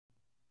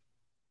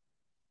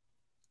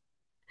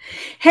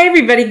Hey,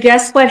 everybody,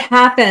 guess what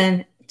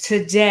happened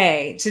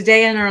today?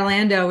 Today in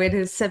Orlando, it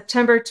is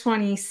September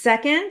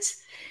 22nd,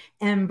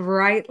 and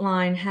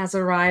Brightline has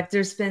arrived.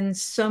 There's been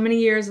so many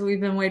years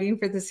we've been waiting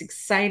for this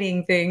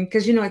exciting thing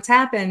because you know what's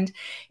happened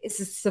is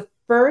it's the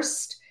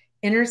first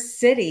inner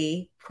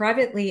city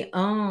privately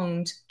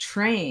owned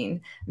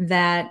train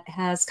that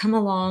has come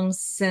along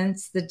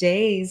since the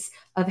days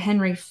of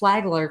Henry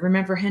Flagler.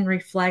 Remember, Henry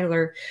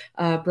Flagler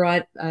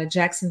brought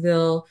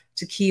Jacksonville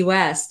to Key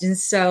West. And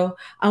so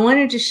I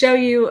wanted to show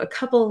you a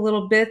couple of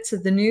little bits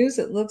of the news.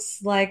 It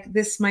looks like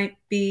this might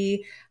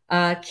be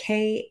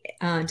WKMG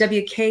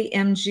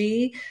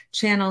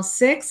Channel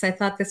 6. I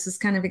thought this was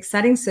kind of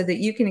exciting so that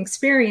you can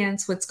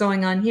experience what's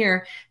going on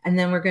here. And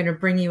then we're going to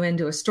bring you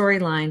into a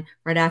storyline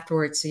right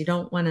afterwards. So you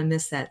don't want to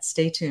miss that.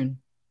 Stay tuned.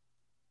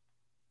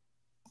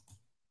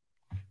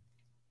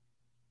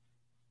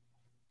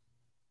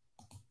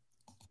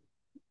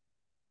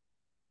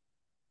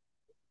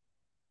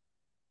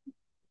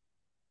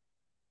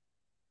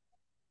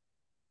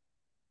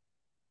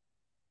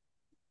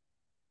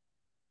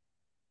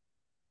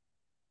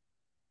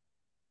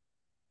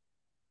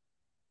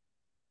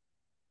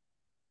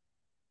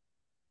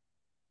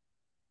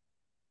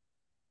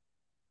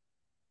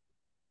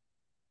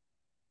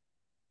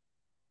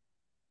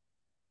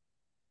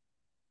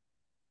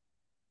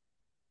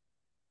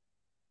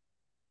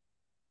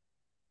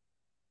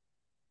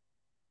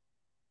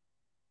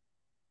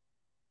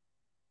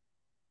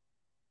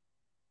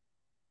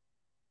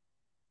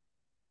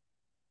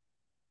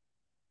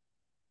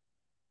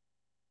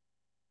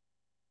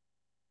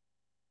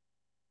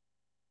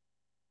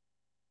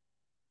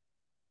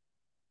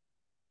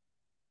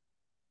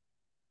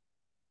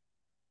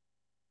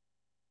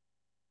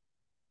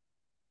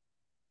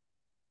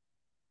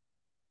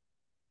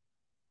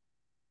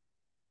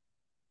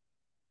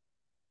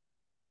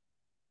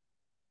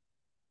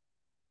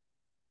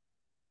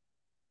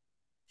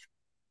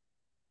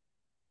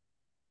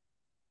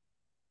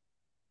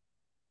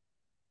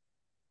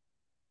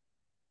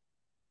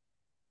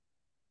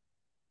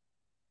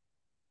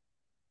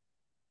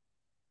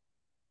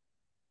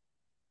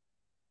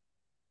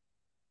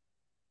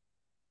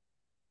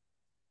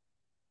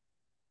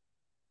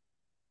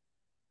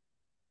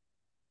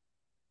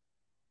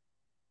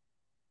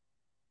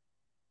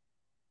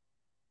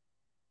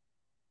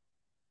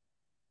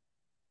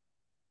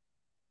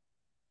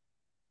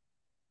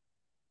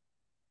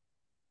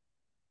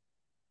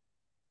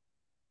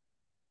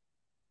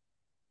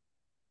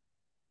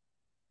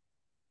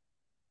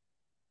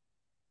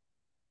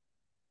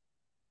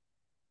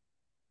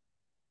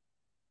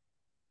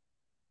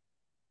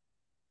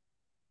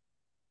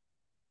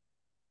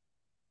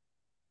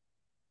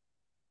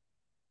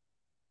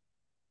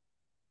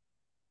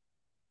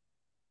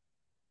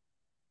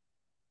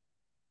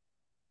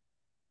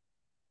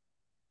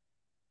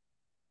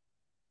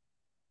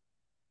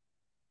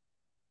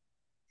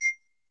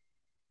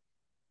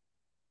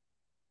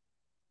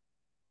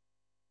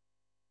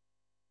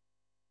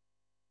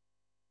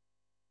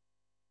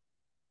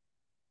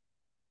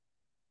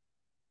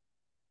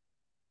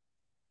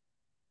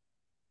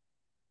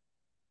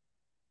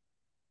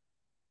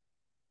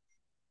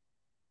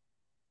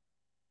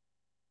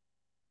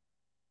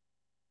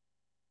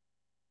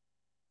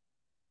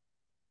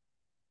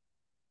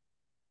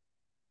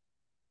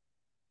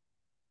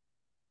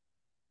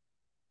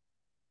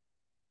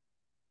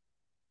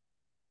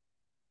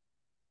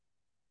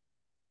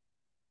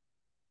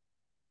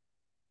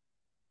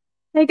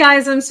 Hey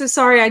guys, I'm so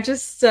sorry. I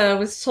just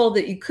was told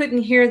that you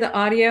couldn't hear the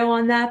audio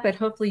on that, but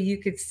hopefully you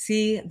could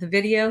see the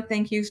video.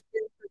 Thank you for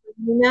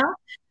doing that.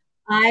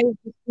 I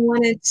just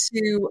wanted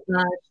to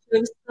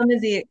show some of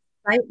the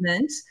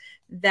excitement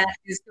that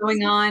is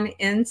going on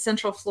in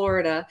Central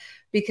Florida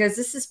because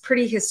this is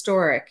pretty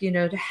historic. You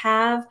know, to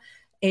have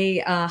a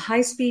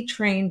high-speed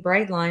train,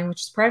 Brightline,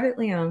 which is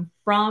privately owned,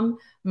 from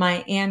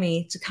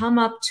Miami to come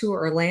up to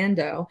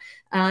Orlando.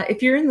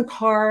 If you're in the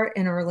car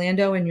in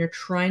Orlando and you're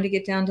trying to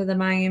get down to the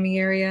Miami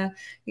area,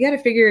 you got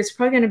to figure it's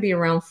probably going to be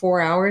around 4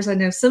 hours. I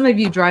know some of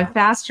you drive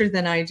faster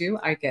than I do.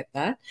 I get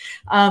that.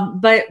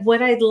 But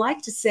what I'd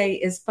like to say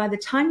is by the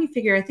time you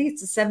figure, I think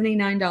it's a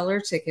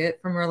 $79 ticket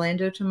from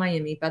Orlando to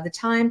Miami. By the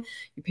time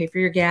you pay for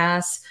your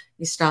gas,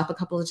 you stop a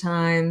couple of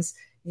times,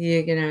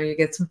 you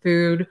get some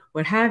food,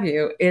 what have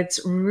you.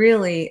 It's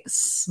really a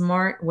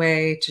smart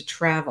way to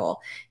travel.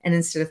 And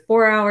instead of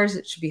 4 hours,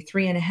 it should be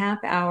 3.5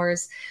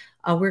 hours.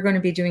 We're going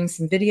to be doing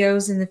some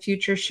videos in the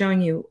future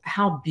showing you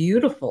how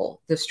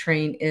beautiful this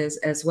train is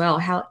as well,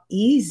 how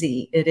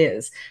easy it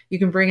is. You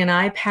can bring an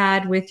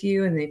iPad with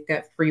you and they've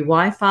got free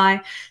Wi-Fi,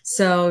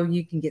 so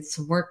you can get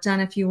some work done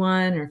if you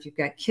want, or if you've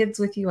got kids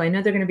with you. I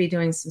know they're going to be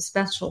doing some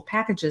special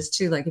packages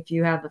too, like if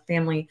you have a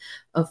family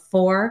of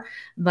 4,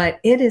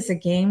 but it is a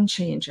game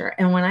changer.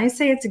 And when I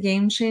say it's a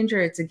game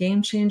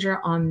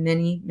changer on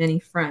many, many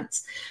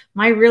fronts.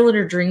 My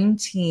Realtor Dream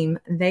Team,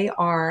 they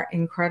are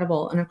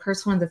incredible. And of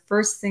course, one of the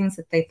first things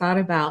that they thought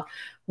about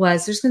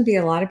was there's going to be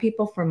a lot of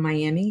people from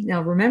Miami.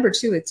 Now, remember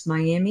too, it's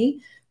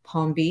Miami,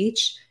 Palm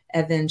Beach,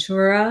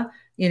 Aventura,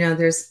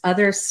 there's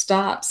other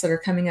stops that are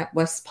coming up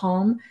West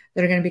Palm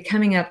that are going to be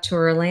coming up to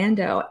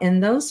Orlando.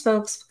 And those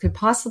folks could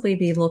possibly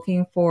be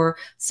looking for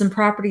some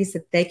properties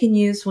that they can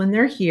use when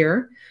they're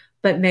here,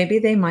 but maybe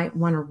they might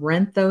want to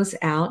rent those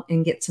out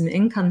and get some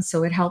income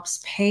so it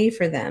helps pay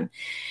for them.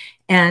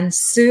 And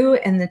Sue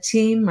and the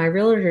team, my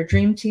Realtor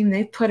Dream Team,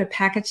 they've put a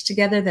package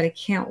together that I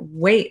can't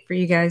wait for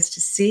you guys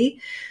to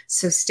see.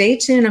 So stay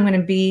tuned. I'm going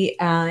to be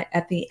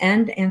at the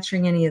end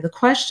answering any of the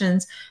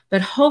questions,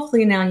 but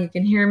hopefully now you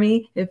can hear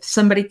me. If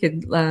somebody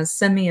could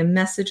send me a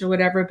message or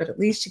whatever, but at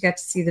least you got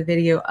to see the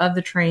video of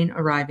the train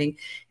arriving.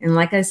 And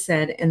like I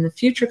said, in the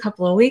future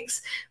couple of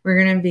weeks, we're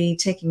going to be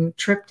taking a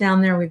trip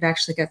down there. We've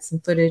actually got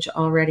some footage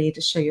already to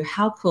show you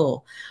how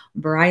cool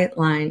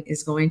Brightline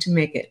is going to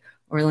make it.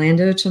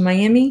 Orlando to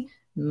Miami,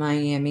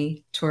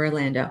 Miami to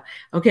Orlando.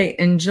 Okay,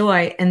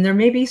 enjoy. And there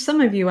may be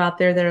some of you out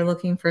there that are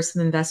looking for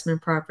some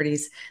investment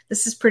properties.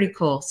 This is pretty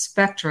cool.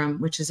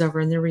 Spectrum, which is over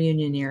in the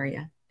Reunion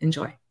area.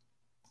 Enjoy.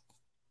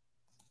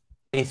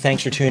 Hey,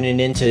 thanks for tuning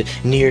in to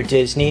Near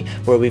Disney,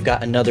 where we've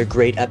got another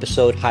great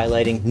episode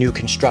highlighting new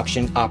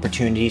construction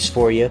opportunities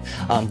for you.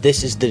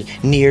 This is the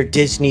Near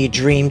Disney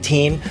Dream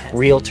Team,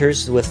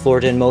 Realtors with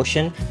Florida in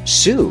Motion.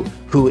 Sue,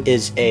 who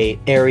is an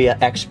area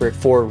expert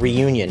for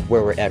Reunion,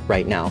 where we're at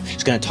right now,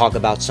 is going to talk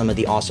about some of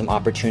the awesome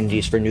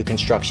opportunities for new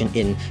construction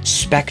in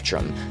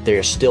Spectrum.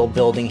 They're still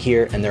building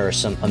here, and there are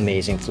some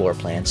amazing floor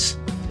plans.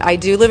 I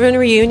do live in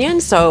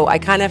Reunion, so I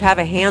kind of have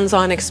a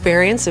hands-on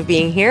experience of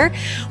being here.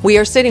 We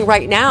are sitting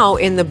right now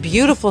in the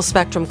beautiful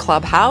Spectrum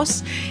Clubhouse.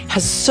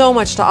 Has so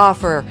much to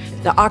offer.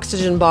 The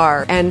oxygen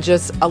bar and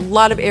just a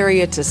lot of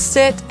area to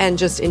sit and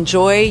just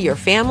enjoy your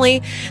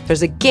family.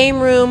 There's a game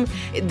room.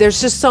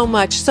 There's just so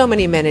much, so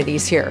many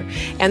amenities here.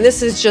 And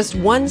this is just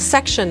one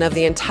section of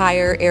the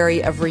entire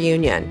area of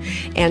Reunion.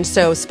 And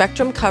so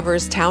Spectrum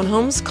covers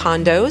townhomes,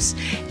 condos,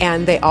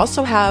 and they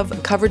also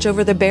have coverage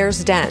over the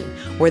Bears Den,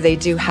 where they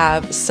do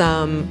have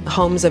some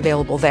homes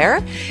available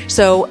there.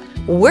 So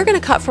we're going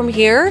to cut from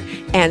here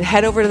and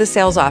head over to the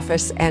sales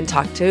office and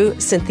talk to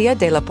Cynthia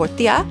De La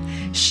Portia.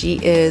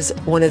 She is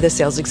one of the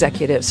sales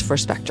executives for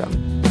Spectrum.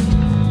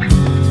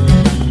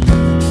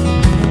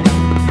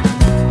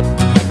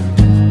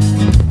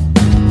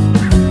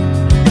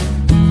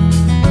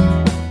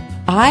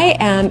 I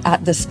am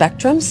at the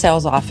Spectrum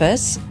sales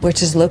office,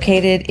 which is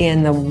located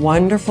in the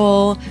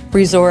wonderful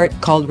resort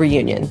called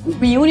Reunion.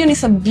 Reunion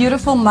is a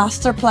beautiful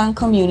master plan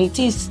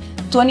community. It's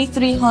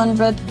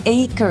 2,300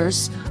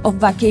 acres of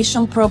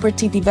vacation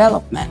property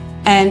development.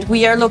 And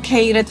we are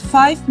located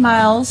 5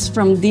 miles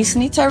from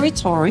Disney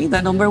territory, the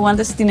 #1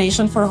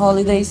 destination for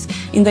holidays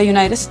in the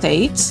United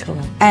States. Cool.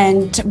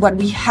 And what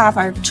we have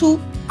are 2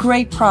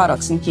 great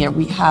products in here.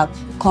 We have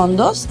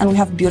condos and we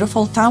have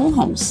beautiful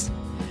townhomes.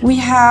 We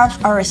have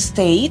our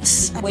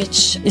estates,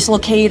 which is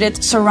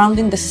located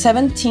surrounding the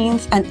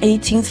 17th and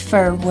 18th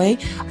fairway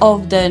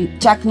of the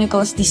Jack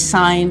Nicklaus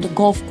designed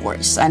golf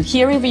course. And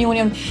here in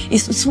Reunion,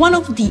 it's one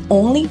of the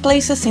only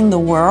places in the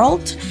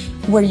world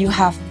where you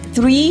have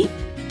 3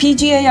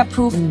 PGA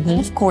approved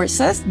golf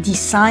courses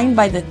designed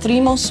by the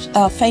 3 most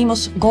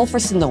famous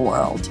golfers in the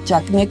world: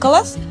 Jack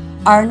Nicklaus,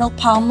 Arnold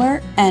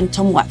Palmer, and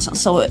Tom Watson.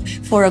 So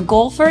for a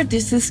golfer,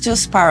 this is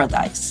just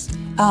paradise.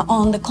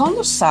 On the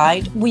condo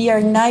side, we are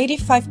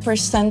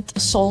 95%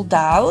 sold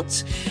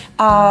out.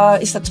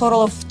 It's a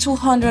total of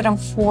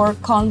 204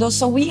 condos.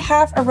 So we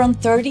have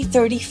around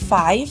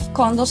 35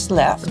 condos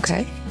left.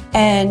 Okay.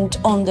 And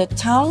on the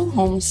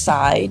townhome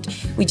side,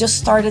 we just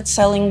started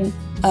selling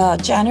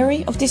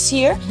January of this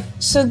year.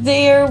 So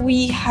there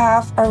we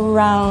have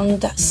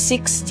around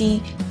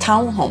 60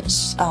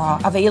 townhomes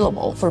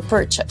available for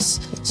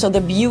purchase. So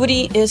the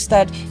beauty is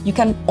that you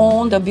can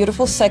own the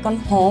beautiful second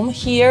home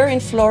here in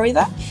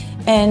Florida,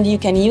 and you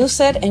can use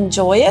it,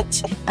 enjoy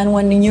it. And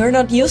when you're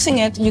not using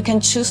it, you can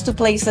choose to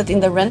place it in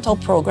the rental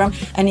program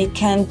and it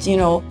can,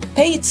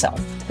 pay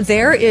itself.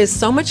 There is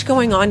so much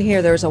going on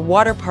here. There's a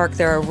water park,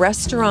 there are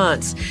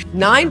restaurants,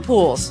 9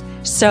 pools.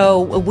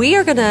 So we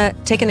are going to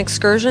take an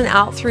excursion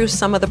out through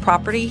some of the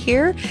property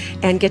here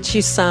and get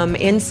you some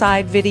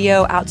inside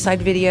video,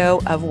 outside video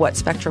of what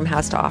Spectrum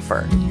has to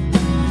offer.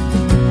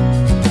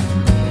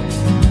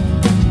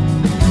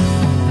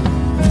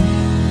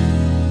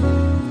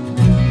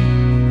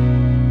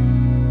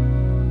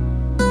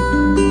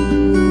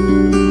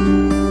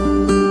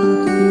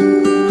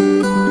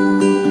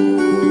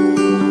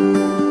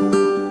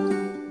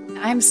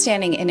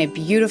 Standing in a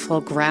beautiful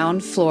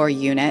ground floor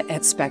unit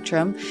at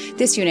Spectrum.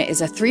 This unit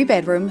is a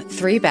 3-bedroom,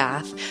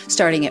 3-bath,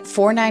 starting at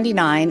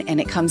 $499, and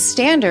it comes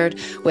standard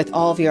with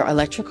all of your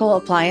electrical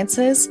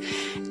appliances.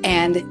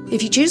 And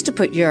if you choose to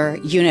put your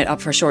unit up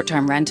for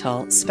short-term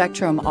rental,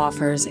 Spectrum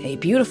offers a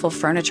beautiful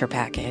furniture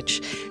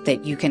package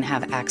that you can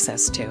have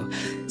access to.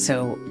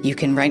 So you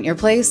can rent your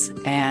place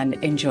and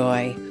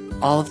enjoy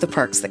all of the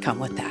perks that come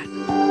with that.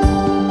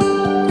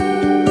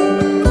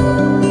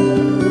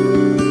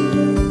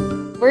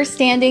 We're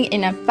standing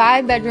in a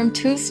 5-bedroom,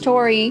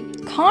 2-story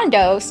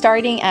condo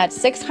starting at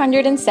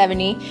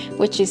 $670,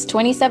 which is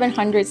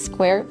 2,700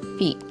 square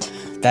feet.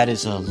 That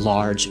is a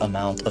large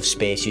amount of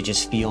space. You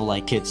just feel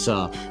like it's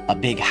a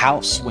big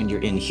house when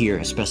you're in here,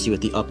 especially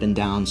with the up and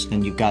downs,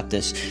 and you've got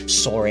this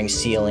soaring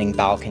ceiling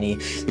balcony.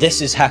 This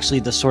is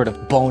actually the sort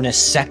of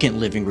bonus second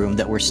living room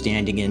that we're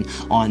standing in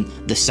on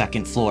the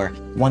second floor.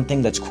 One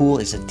thing that's cool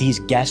is that these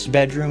guest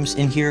bedrooms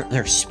in here,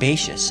 they're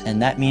spacious,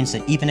 and that means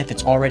that even if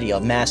it's already a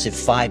massive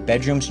 5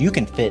 bedrooms, you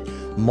can fit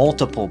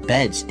multiple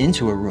beds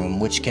into a room,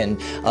 which can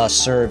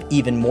serve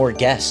even more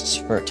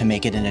guests to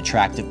make it an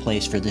attractive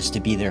place for this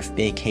to be their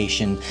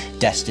vacation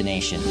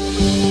destination.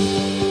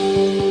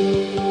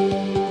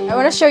 I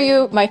want to show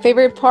you my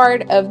favorite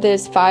part of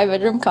this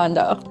 5-bedroom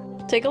condo.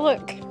 Take a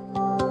look.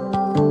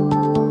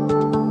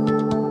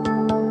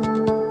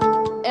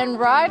 And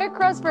right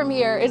across from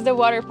here is the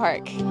water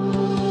park.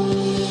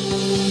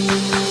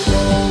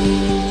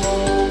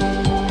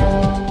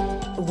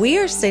 We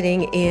are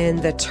sitting in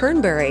the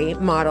Turnberry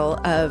model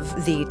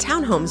of the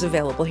townhomes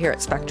available here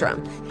at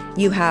Spectrum.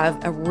 You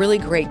have a really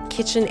great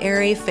kitchen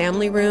area,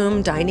 family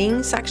room,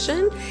 dining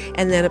section,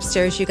 and then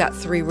upstairs you got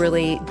 3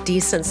 really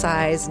decent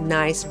sized,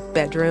 nice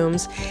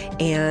bedrooms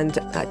and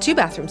 2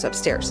 bathrooms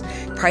upstairs.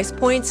 Price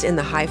points in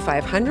the high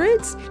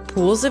 500s,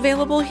 pools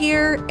available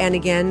here, and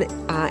again,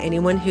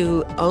 anyone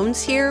who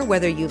owns here,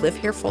 whether you live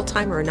here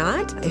full-time or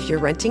not, if you're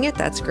renting it,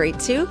 that's great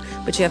too,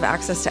 but you have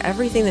access to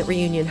everything that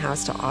Reunion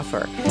has to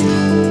offer.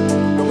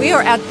 We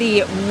are at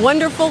the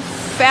wonderful,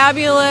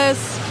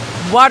 fabulous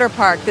water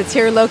park that's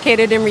here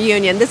located in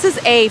Reunion. This is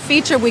a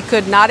feature we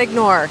could not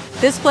ignore.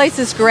 This place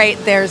is great.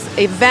 There's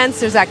events,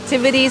 there's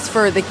activities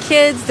for the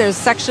kids, there's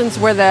sections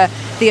where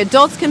the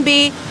adults can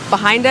be.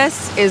 Behind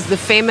us is the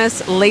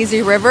famous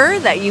lazy river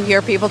that you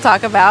hear people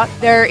talk about.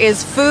 There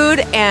is food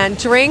and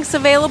drinks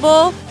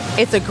available.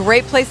 It's a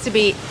great place to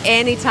be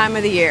any time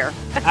of the year.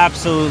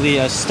 Absolutely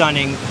a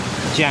stunning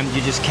gem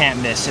you just can't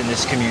miss in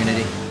this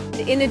community.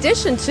 In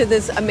addition to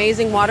this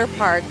amazing water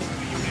park,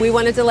 we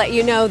wanted to let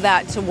you know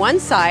that to one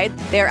side,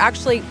 they're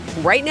actually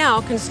right now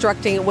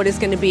constructing what is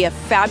going to be a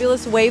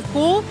fabulous wave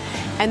pool.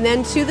 And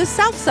then to the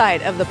south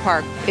side of the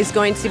park is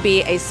going to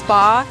be a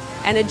spa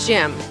and a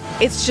gym.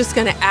 It's just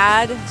going to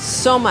add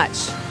so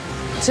much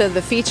to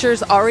the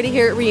features already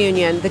here at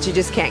Reunion that you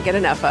just can't get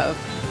enough of.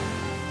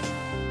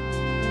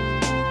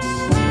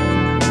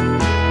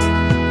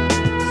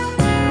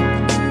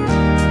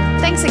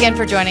 Thanks again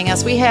for joining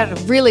us. We had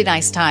a really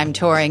nice time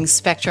touring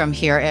Spectrum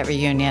here at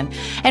Reunion.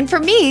 And for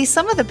me,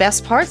 some of the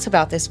best parts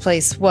about this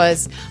place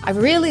was I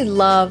really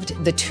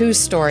loved the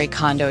 2-story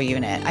condo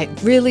unit. I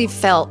really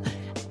felt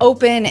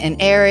open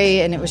and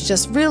airy, and it was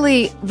just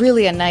really,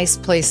 really a nice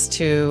place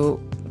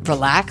to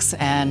relax,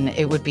 and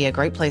it would be a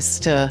great place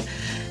to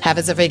have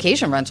as a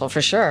vacation rental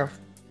for sure.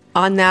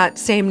 On that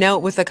same note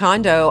with the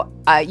condo,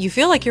 you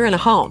feel like you're in a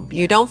home.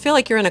 You don't feel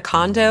like you're in a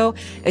condo.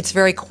 It's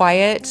very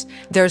quiet.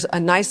 There's a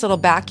nice little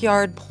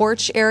backyard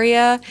porch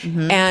area,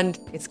 and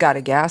it's got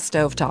a gas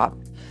stove top.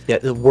 Yeah,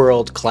 the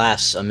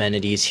world-class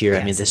amenities here.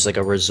 Yes. I mean, this is like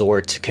a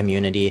resort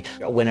community.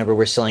 Whenever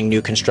we're selling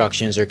new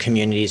constructions or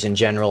communities in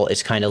general,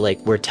 it's kind of like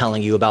we're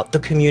telling you about the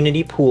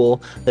community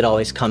pool that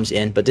always comes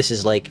in. But this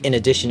is like, in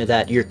addition to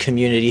that, your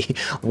community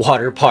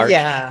water park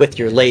with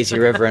your lazy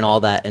river and all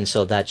that. And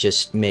so that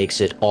just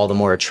makes it all the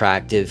more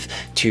attractive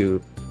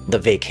to the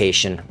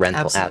vacation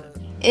rental app.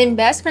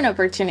 Investment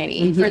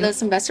opportunity for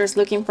those investors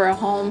looking for a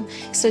home.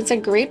 So it's a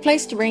great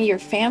place to bring your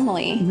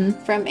family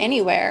from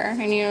anywhere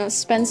and, you know,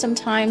 spend some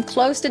time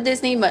close to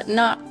Disney, but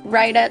not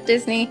right at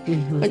Disney,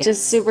 which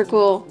is super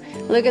cool.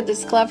 Look at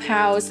this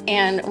clubhouse.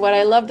 And what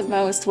I loved the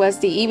most was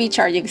the EV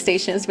charging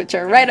stations, which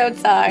are right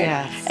outside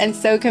and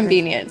so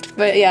convenient.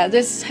 But yeah,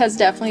 this has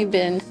definitely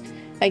been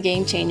a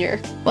game changer.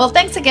 Well,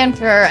 thanks again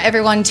for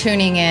everyone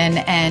tuning in,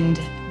 and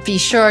be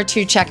sure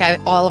to check out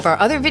all of our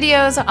other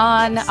videos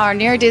on our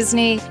Near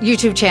Disney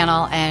YouTube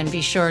channel, and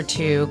be sure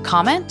to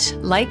comment,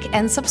 like,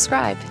 and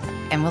subscribe.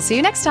 And we'll see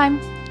you next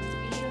time.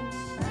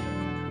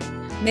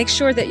 Make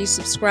sure that you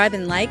subscribe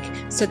and like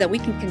so that we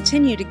can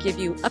continue to give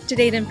you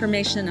up-to-date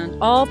information on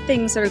all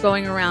things that are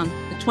going around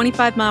the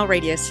 25-mile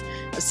radius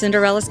of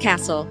Cinderella's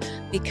Castle,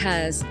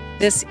 because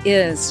this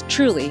is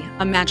truly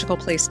a magical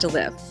place to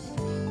live.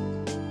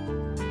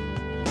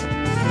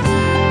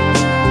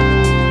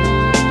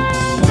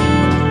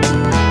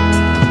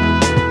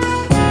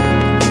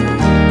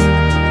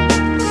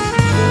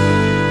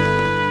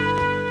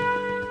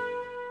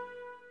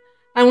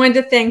 I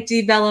wanted to thank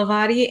Dee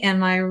Bellavati and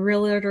my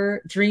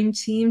Realtor Dream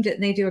Team.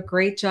 Didn't they do a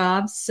great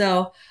job?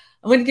 So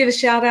I want to give a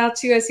shout out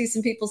to, I see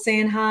some people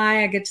saying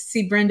hi. I get to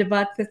see Brenda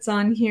Buck that's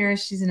on here.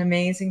 She's an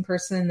amazing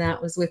person that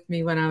was with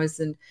me when I was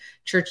in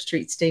Church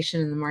Street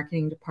Station in the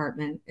marketing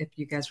department, if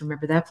you guys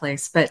remember that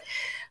place. But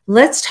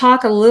let's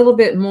talk a little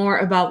bit more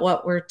about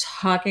what we're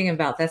talking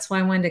about. That's why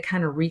I wanted to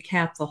kind of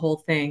recap the whole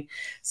thing.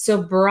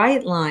 So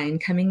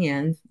Brightline coming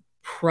in,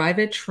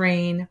 private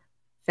train,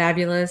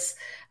 fabulous.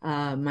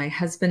 My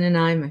husband and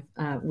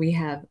I, we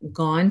have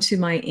gone to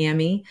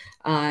Miami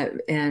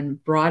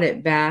and brought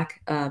it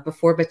back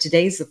before, but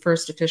today's the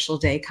first official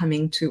day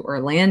coming to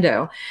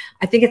Orlando.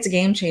 I think it's a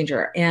game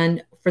changer.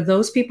 And for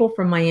those people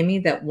from Miami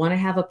that want to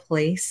have a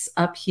place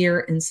up here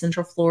in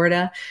Central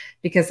Florida,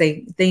 because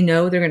they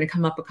know they're going to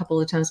come up a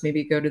couple of times,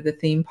 maybe go to the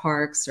theme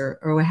parks or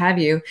what have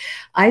you,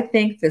 I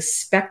think the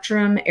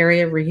Spectrum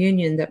area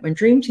reunion that my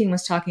Dream Team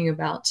was talking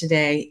about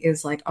today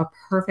is like a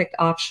perfect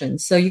option.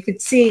 So you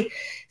could see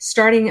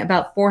starting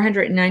about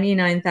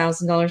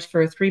 $499,000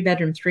 for a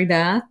 3-bedroom,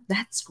 3-bath.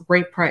 That's a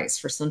great price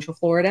for Central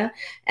Florida.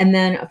 And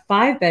then a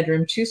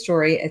 5-bedroom,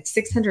 2-story at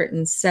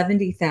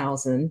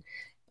 $670,000.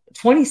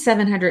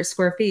 2,700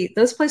 square feet.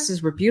 Those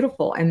places were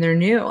beautiful and they're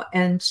new.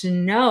 And to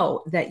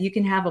know that you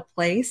can have a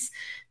place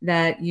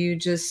that you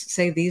just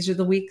say, these are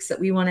the weeks that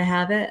we want to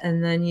have it,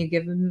 and then you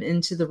give them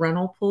into the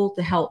rental pool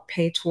to help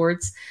pay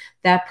towards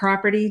that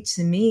property,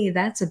 to me,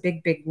 that's a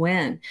big, big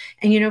win.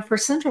 And, for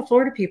Central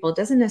Florida people, it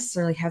doesn't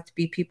necessarily have to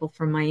be people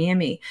from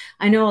Miami.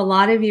 I know a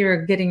lot of you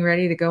are getting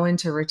ready to go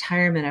into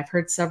retirement. I've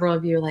heard several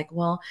of you are like,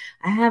 well,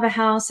 I have a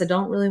house. I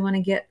don't really want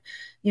to get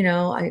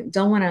I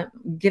don't want to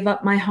give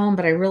up my home,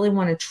 but I really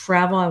want to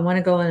travel. I want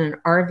to go in an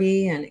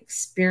RV and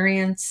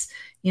experience,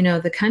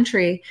 the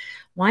country.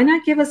 Why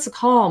not give us a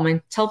call?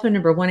 My telephone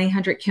number,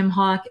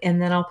 1-800-KIM-HAWK,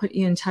 and then I'll put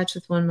you in touch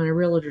with one of my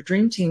Realtor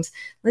Dream Teams.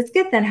 Let's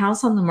get that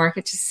house on the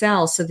market to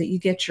sell so that you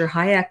get your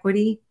high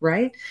equity,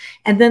 right?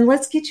 And then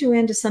let's get you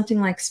into something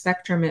like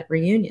Spectrum at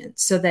Reunion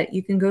so that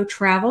you can go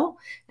travel.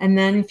 And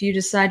then if you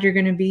decide you're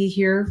going to be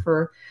here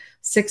for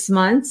 6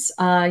 months,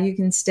 you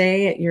can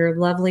stay at your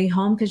lovely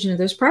home, because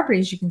those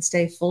properties you can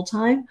stay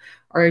full-time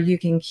or you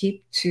can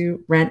keep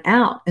to rent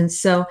out. And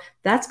so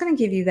that's going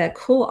to give you that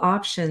cool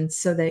option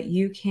so that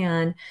you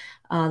can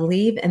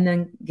leave and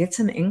then get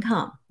some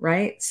income,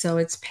 right? So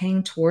it's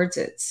paying towards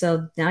it.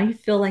 So now you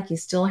feel like you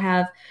still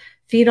have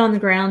feet on the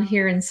ground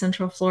here in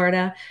Central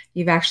Florida.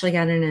 You've actually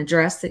got an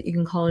address that you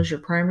can call as your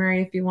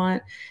primary if you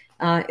want.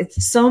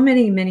 It's so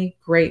many, many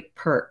great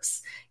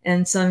perks.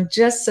 And so I'm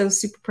just so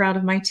super proud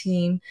of my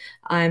team.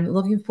 I'm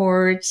looking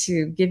forward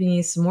to giving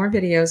you some more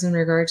videos in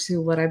regards to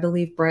what I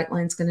believe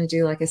Brightline's going to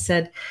do. Like I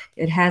said,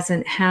 it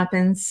hasn't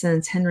happened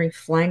since Henry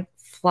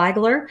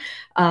Flagler,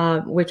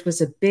 which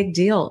was a big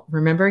deal.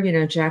 Remember,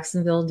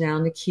 Jacksonville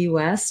down to Key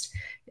West.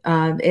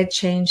 It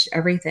changed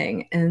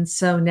everything. And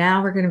so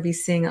now we're going to be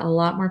seeing a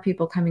lot more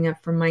people coming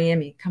up from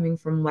Miami, coming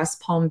from West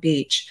Palm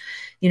Beach,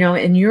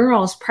 and your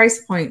all's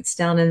price points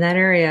down in that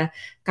area.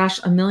 Gosh,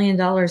 $1 million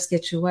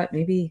gets you what?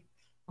 Maybe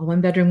a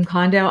 1-bedroom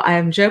condo.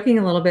 I'm joking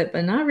a little bit,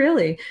 but not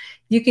really.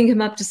 You can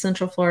come up to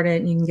Central Florida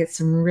and you can get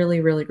some really,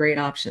 really great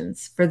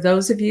options. For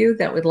those of you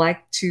that would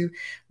like to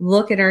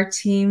look at our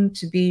team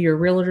to be your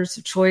realtors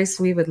of choice,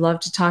 we would love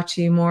to talk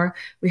to you more.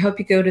 We hope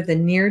you go to the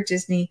Near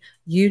Disney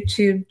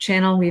YouTube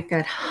channel. We've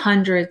got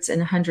hundreds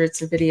and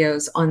hundreds of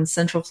videos on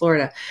Central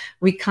Florida.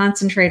 We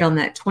concentrate on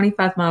that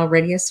 25-mile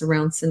radius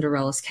around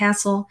Cinderella's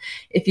Castle.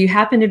 If you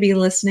happen to be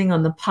listening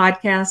on the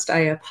podcast, I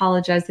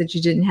apologize that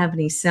you didn't have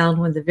any sound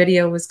when the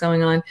video was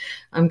going on.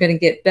 I'm going to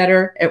get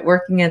better at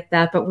working at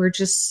that, but we're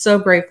just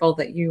so grateful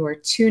that you are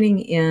tuning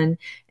in,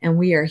 and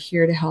we are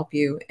here to help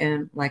you.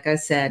 And like I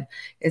said,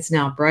 it's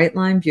now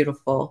Brightline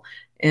Beautiful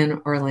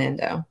in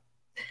Orlando.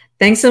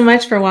 Thanks so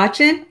much for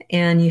watching,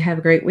 and you have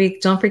a great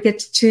week. Don't forget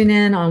to tune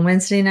in on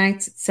Wednesday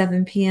nights at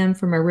 7 p.m.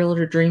 for my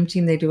Realtor Dream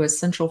Team. They do a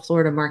Central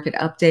Florida market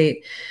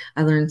update.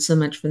 I learned so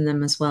much from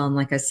them as well. And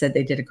like I said,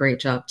 they did a great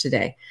job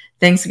today.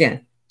 Thanks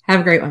again.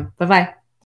 Have a great one. Bye-bye.